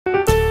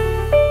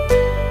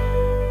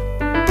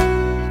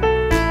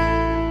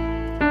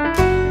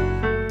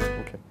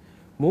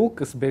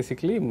MOOC is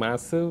basically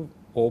massive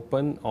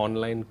open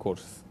online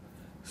course.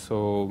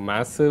 So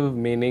massive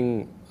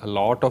meaning a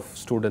lot of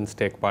students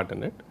take part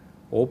in it.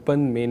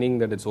 Open meaning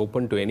that it's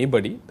open to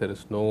anybody. There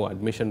is no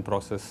admission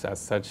process as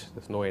such.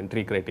 There's no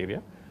entry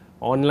criteria.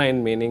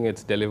 Online meaning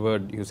it's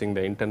delivered using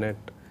the internet,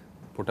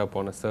 put up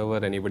on a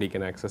server, anybody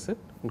can access it.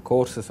 And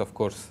course is of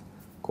course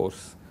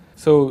course.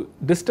 So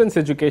distance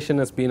education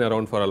has been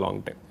around for a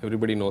long time.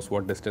 Everybody knows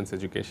what distance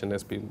education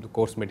has been. The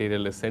course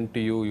material is sent to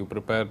you, you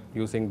prepare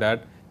using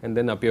that and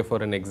then appear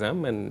for an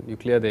exam, and you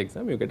clear the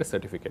exam, you get a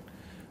certificate.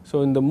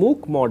 So in the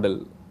MOOC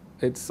model,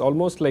 it's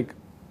almost like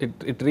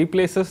it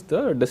replaces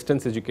the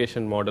distance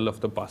education model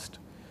of the past.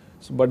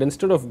 So, but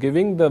instead of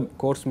giving the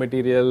course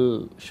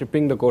material,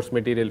 shipping the course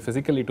material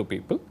physically to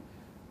people,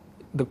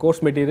 the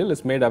course material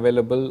is made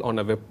available on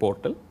a web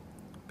portal.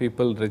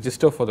 People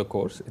register for the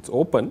course. It's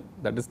open.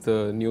 That is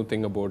the new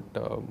thing about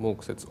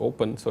MOOCs. It's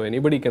open, so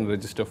anybody can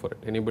register for it.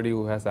 Anybody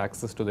who has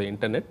access to the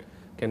internet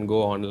can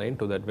go online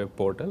to that web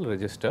portal,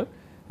 register,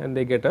 and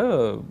they get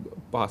a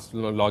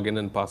login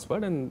and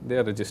password, and they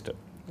are registered.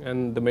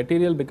 And the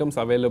material becomes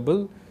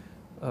available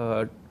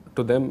to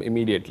them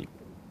immediately.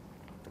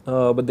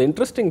 But the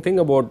interesting thing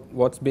about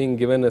what's being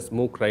given as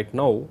MOOC right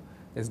now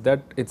is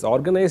that it's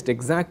organized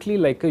exactly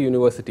like a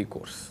university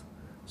course.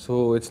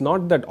 So it's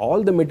not that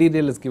all the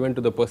material is given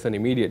to the person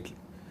immediately.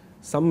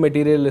 Some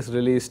material is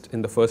released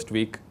in the first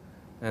week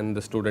and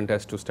the student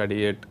has to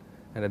study it,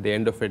 and at the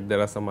end of it there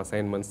are some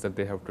assignments that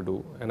they have to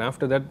do, and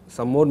after that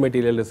some more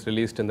material is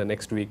released in the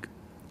next week.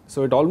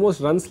 So it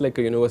almost runs like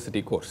a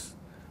university course.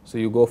 So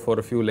you go for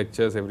a few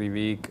lectures every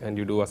week and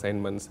you do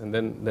assignments, and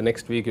then the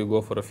next week you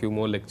go for a few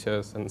more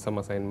lectures and some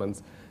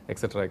assignments,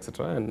 etc.,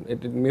 etc., and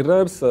it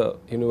mirrors a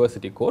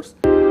university course.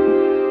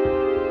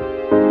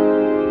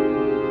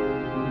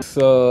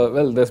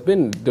 Well, there's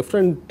been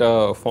different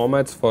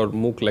formats for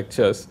MOOC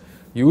lectures.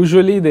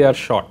 Usually they are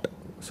short,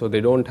 so they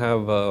don't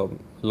have a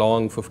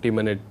long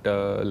 50-minute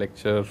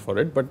lecture for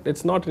it, but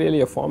it's not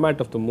really a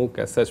format of the MOOC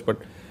as such, but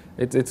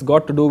it's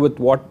got to do with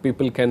what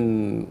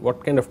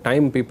kind of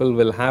time people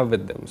will have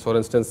with them. So for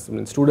instance,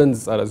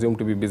 students are assumed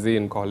to be busy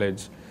in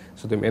college,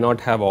 so they may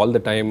not have all the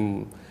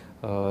time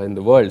in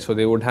the world, so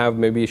they would have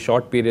maybe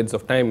short periods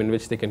of time in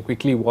which they can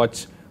quickly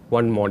watch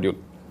one module.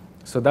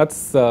 So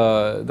that's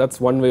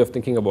one way of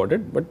thinking about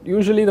it, but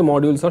usually the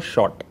modules are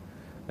short,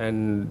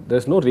 and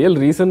there's no real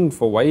reason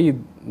for why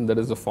there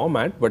is a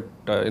format, but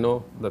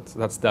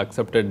that's the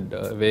accepted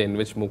way in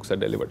which MOOCs are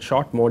delivered.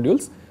 Short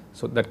modules,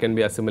 so that can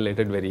be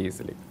assimilated very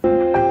easily.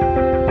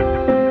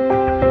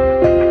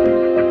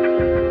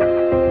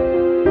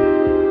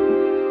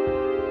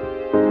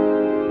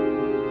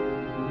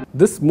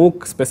 This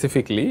MOOC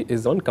specifically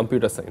is on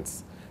computer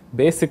science,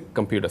 basic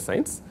computer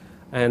science,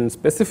 and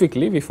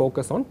specifically we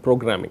focus on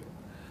programming.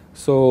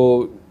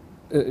 So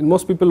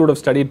most people would have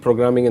studied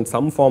programming in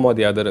some form or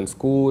the other in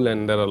school,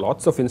 and there are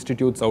lots of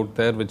institutes out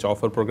there which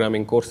offer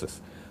programming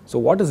courses. So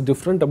what is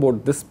different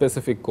about this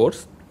specific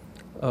course?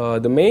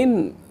 The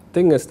main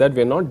thing is that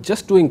we are not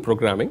just doing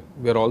programming,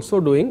 we are also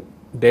doing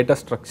data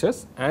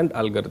structures and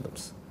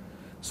algorithms.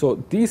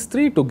 So these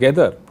three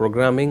together,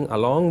 programming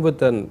along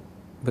with an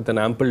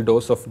ample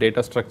dose of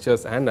data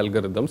structures and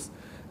algorithms,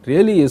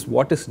 really is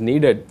what is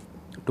needed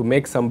to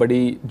make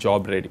somebody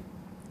job ready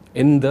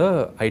in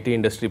the IT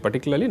industry,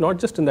 particularly not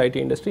just in the IT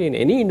industry, in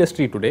any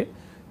industry today.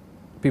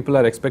 People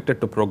are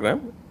expected to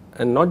program,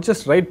 and not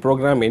just write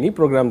any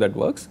program that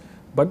works,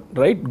 but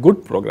write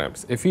good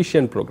programs,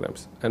 efficient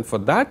programs. And for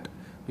that,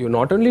 you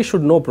not only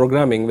should know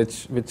programming,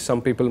 which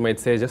some people might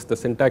say just the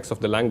syntax of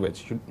the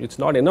language. It's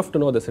not enough to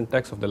know the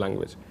syntax of the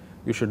language.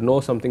 You should know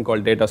something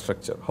called data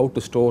structure, how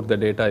to store the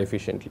data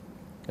efficiently.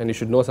 And you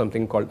should know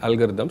something called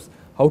algorithms,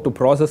 how to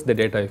process the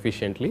data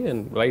efficiently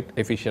and write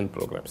efficient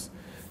programs.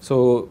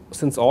 So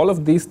since all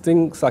of these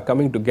things are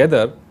coming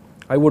together,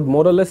 I would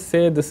more or less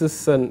say this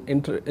is an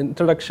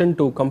introduction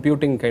to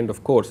computing kind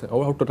of course,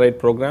 how to write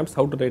programs,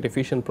 how to write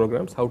efficient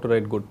programs, how to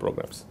write good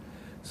programs.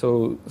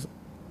 So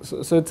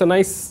it's a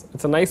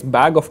nice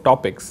bag of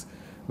topics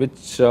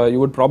which you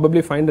would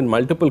probably find in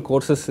multiple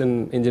courses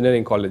in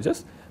engineering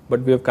colleges, but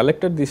we have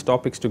collected these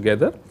topics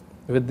together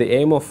with the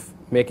aim of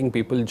making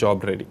people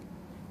job ready,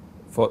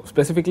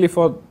 specifically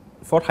for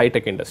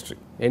high-tech industry,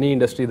 any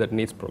industry that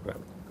needs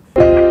programming.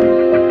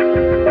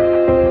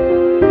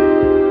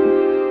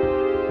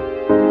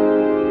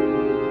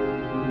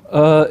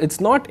 It's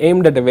not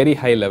aimed at a very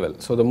high level.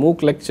 So the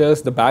MOOC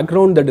lectures, the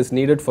background that is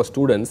needed for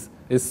students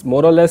is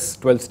more or less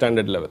 12th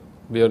standard level.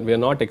 We are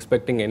not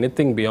expecting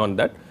anything beyond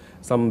that.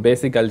 Some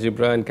basic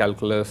algebra and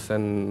calculus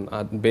and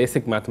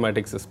basic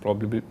mathematics is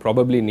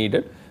probably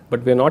needed,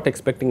 but we are not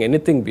expecting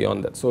anything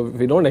beyond that. So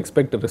we don't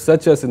expect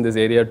researchers in this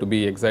area to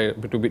be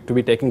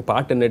taking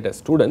part in it as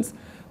students,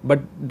 but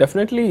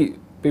definitely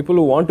people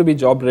who want to be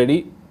job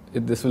ready,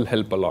 this will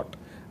help a lot.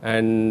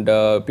 And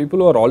people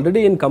who are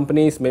already in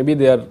companies, maybe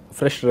they are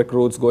fresh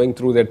recruits going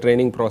through their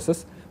training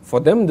process, for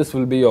them this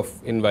will be of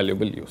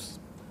invaluable use.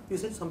 You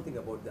said something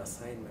about the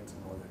assignments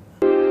and all that.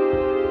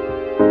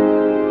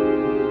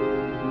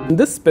 In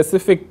this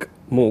specific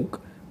MOOC,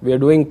 we are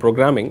doing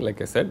programming,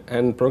 like I said,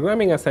 and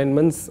programming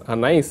assignments are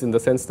nice in the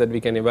sense that we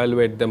can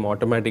evaluate them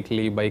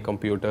automatically by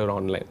computer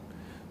online.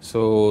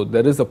 So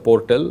there is a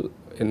portal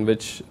in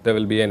which there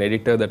will be an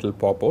editor that will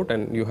pop out,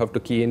 and you have to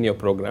key in your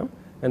program,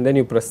 and then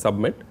you press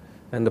submit,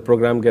 and the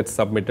program gets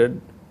submitted,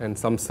 and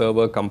some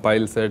server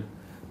compiles it,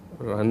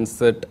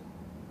 runs it,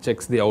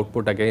 checks the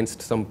output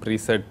against some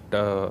preset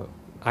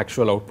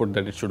actual output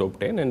that it should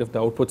obtain, and if the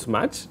outputs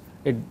match,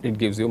 it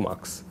gives you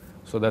marks.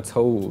 So that's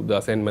how the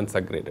assignments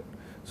are graded.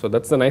 So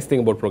that's the nice thing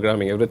about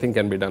programming, everything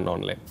can be done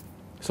online.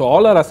 So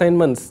all our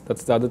assignments,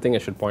 that's the other thing I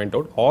should point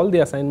out, all the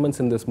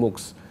assignments in this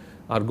MOOCs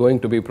are going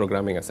to be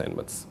programming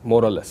assignments,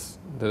 more or less.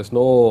 There's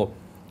no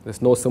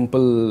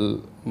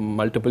simple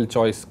multiple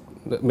choice.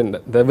 I mean,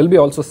 there will be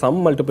also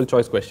some multiple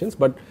choice questions,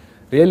 but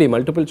really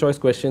multiple choice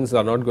questions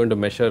are not going to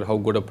measure how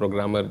good a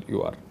programmer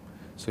you are.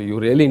 So you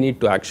really need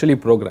to actually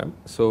program.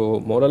 So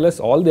more or less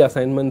all the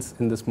assignments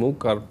in this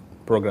MOOC are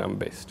program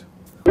based.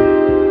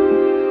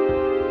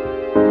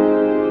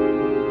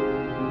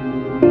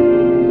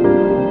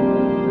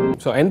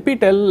 So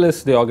NPTEL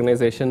is the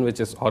organization which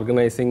is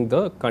organizing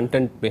the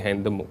content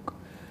behind the MOOC,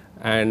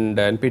 and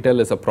NPTEL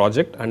is a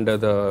project under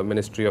the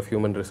Ministry of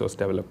Human Resource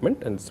Development,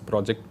 and it's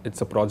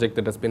a project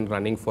that has been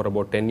running for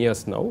about 10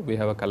 years now. We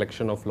have a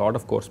collection of lot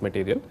of course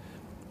material.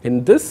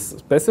 In this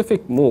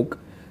specific MOOC,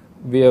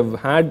 we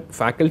have had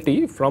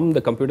faculty from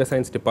the computer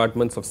science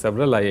departments of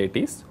several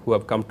IITs who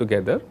have come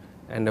together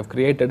and have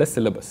created a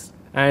syllabus.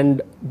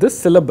 And this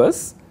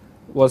syllabus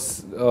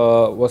was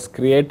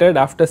created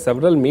after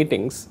several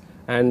meetings,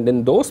 and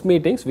in those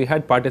meetings we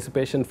had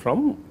participation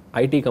from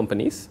IT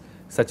companies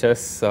such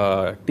as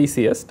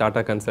TCS,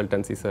 Tata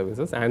Consultancy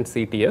Services, and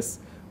CTS,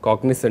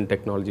 Cognizant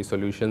Technology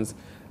Solutions,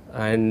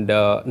 and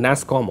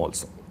NASSCOM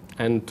also.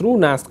 And through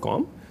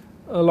NASSCOM,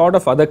 a lot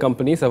of other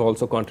companies have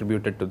also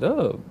contributed to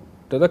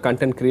the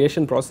content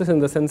creation process, in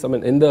the sense, I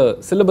mean, in the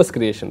syllabus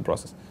creation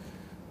process.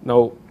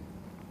 Now,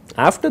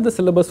 after the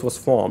syllabus was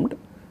formed,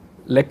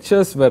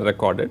 lectures were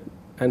recorded,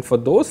 and for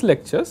those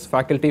lectures,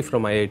 faculty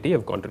from IIT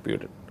have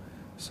contributed.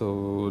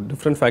 So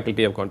different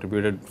faculty have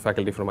contributed,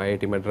 faculty from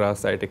IIT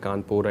Madras, IIT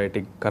Kanpur,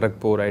 IIT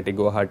Kharagpur, IIT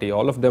Guwahati,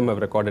 all of them have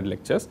recorded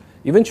lectures.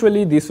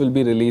 Eventually these will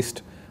be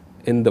released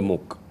in the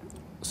MOOC.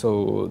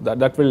 So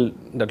that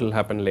will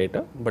happen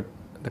later, but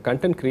the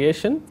content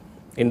creation,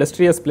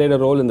 industry has played a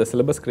role in the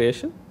syllabus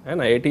creation, and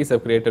IITs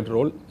have played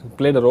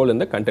a role in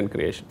the content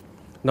creation.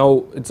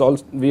 Now it's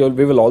also, we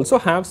will also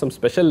have some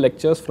special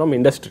lectures from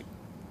industry.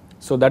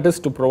 So that is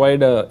to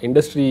provide a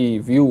industry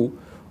view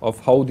of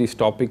how these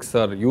topics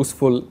are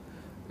useful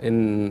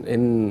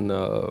in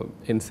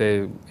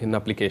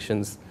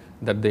applications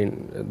that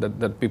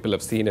people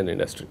have seen in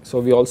industry. So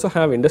we also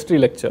have industry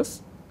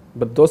lectures,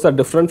 but those are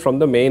different from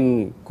the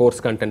main course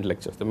content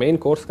lectures. The main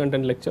course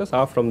content lectures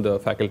are from the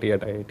faculty at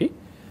IIT,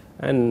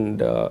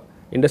 and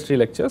industry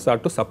lectures are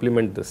to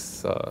supplement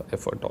this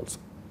effort also.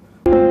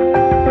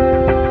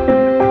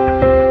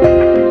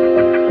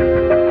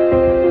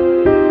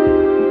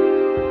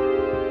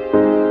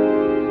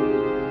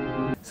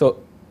 So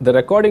the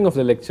recording of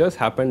the lectures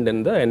happened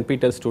in the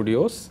NPTEL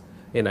studios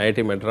in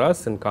IIT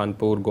Madras, in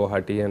Kanpur,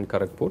 Guwahati, and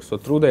Kharagpur. So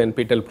through the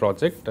NPTEL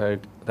project, the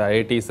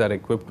IITs are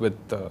equipped with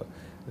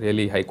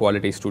really high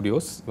quality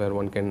studios where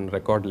one can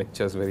record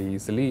lectures very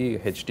easily,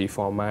 HD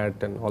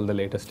format, and all the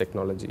latest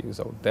technology is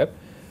out there.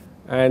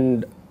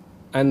 And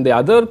the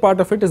other part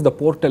of it is the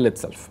portal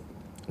itself.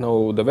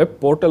 Now the web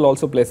portal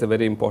also plays a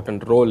very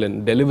important role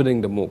in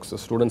delivering the MOOCs. So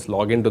students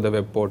log into the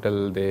web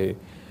portal, they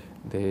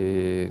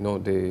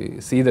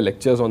see the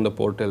lectures on the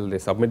portal, they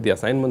submit the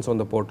assignments on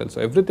the portal. So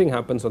everything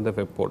happens on the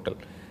web portal.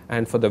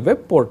 And for the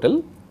web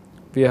portal,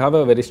 we have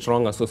a very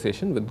strong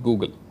association with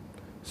Google.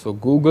 So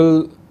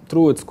Google,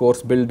 through its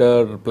course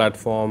builder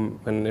platform,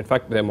 and in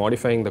fact they are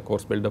modifying the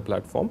course builder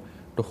platform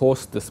to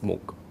host this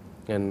MOOC.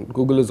 And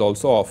Google is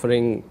also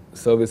offering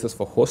services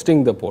for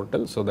hosting the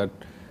portal, so that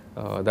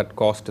that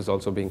cost is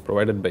also being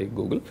provided by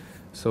Google.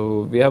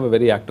 So we have a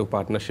very active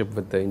partnership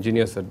with the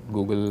engineers at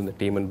Google, the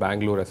team in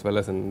Bangalore, as well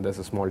as there's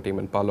a small team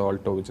in Palo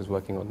Alto which is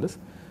working on this.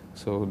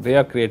 So they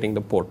are creating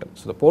the portal.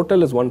 So the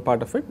portal is one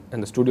part of it,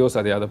 and the studios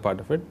are the other part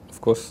of it.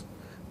 Of course,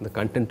 the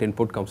content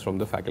input comes from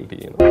the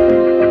faculty.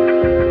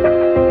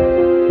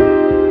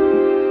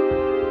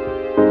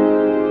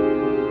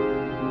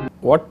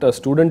 What a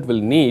student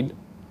will need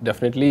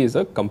definitely is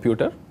a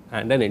computer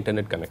and an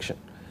internet connection.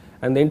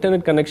 And the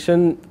internet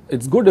connection,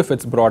 it's good if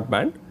it's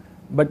broadband,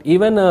 but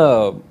even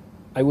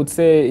I would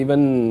say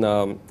even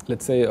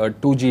let's say a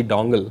 2G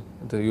dongle,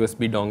 the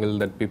USB dongle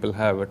that people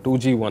have, a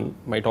 2G one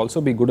might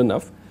also be good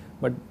enough.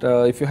 But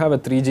if you have a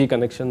 3G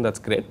connection, that's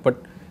great. But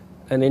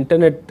an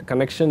internet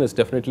connection is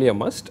definitely a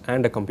must,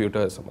 and a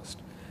computer is a must.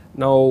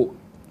 Now,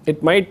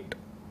 it might,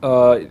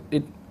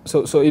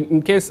 so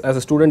in case as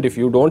a student, if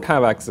you don't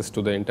have access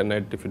to the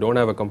internet, if you don't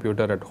have a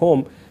computer at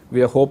home,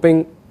 we are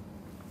hoping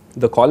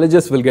the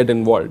colleges will get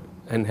involved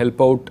and help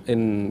out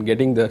in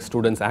getting the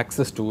students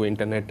access to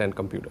internet and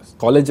computers.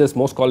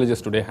 Most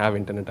colleges today have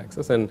internet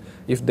access, and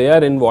if they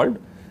are involved,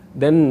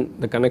 then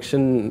the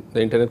connection,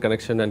 the internet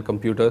connection and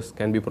computers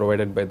can be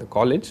provided by the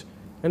college,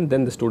 and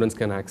then the students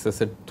can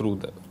access it through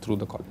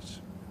the college.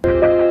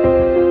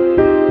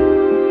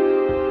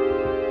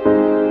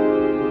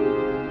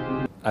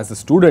 As a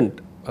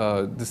student,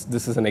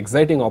 this is an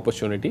exciting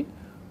opportunity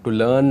to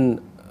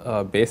learn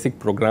basic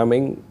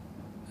programming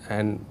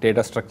and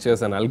data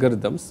structures and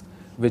algorithms,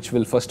 which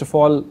will first of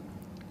all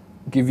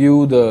give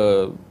you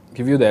the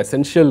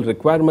essential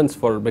requirements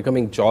for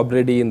becoming job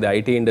ready in the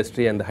IT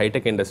industry and the high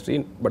tech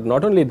industry. But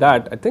not only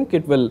that, I think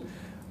it will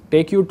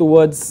take you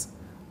towards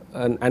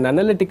an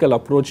analytical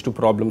approach to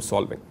problem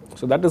solving.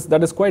 So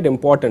that is quite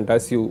important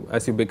as you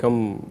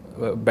become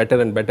better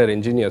and better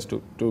engineers.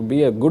 To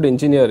be a good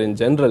engineer in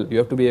general, you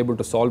have to be able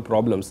to solve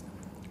problems,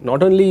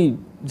 not only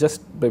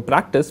just by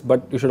practice,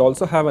 but you should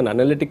also have an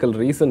analytical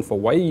reason for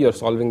why you are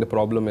solving the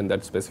problem in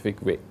that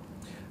specific way.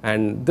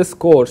 And this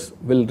course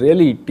will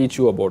really teach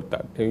you about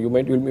that. You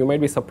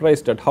might be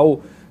surprised at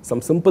how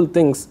some simple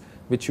things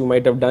which you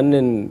might have done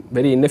in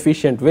very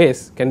inefficient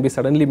ways can be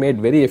suddenly made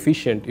very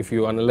efficient if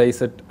you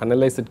analyze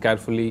it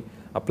carefully,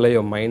 apply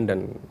your mind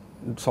and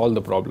solve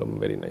the problem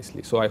very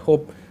nicely. So I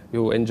hope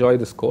you enjoy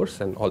this course,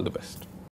 and all the best.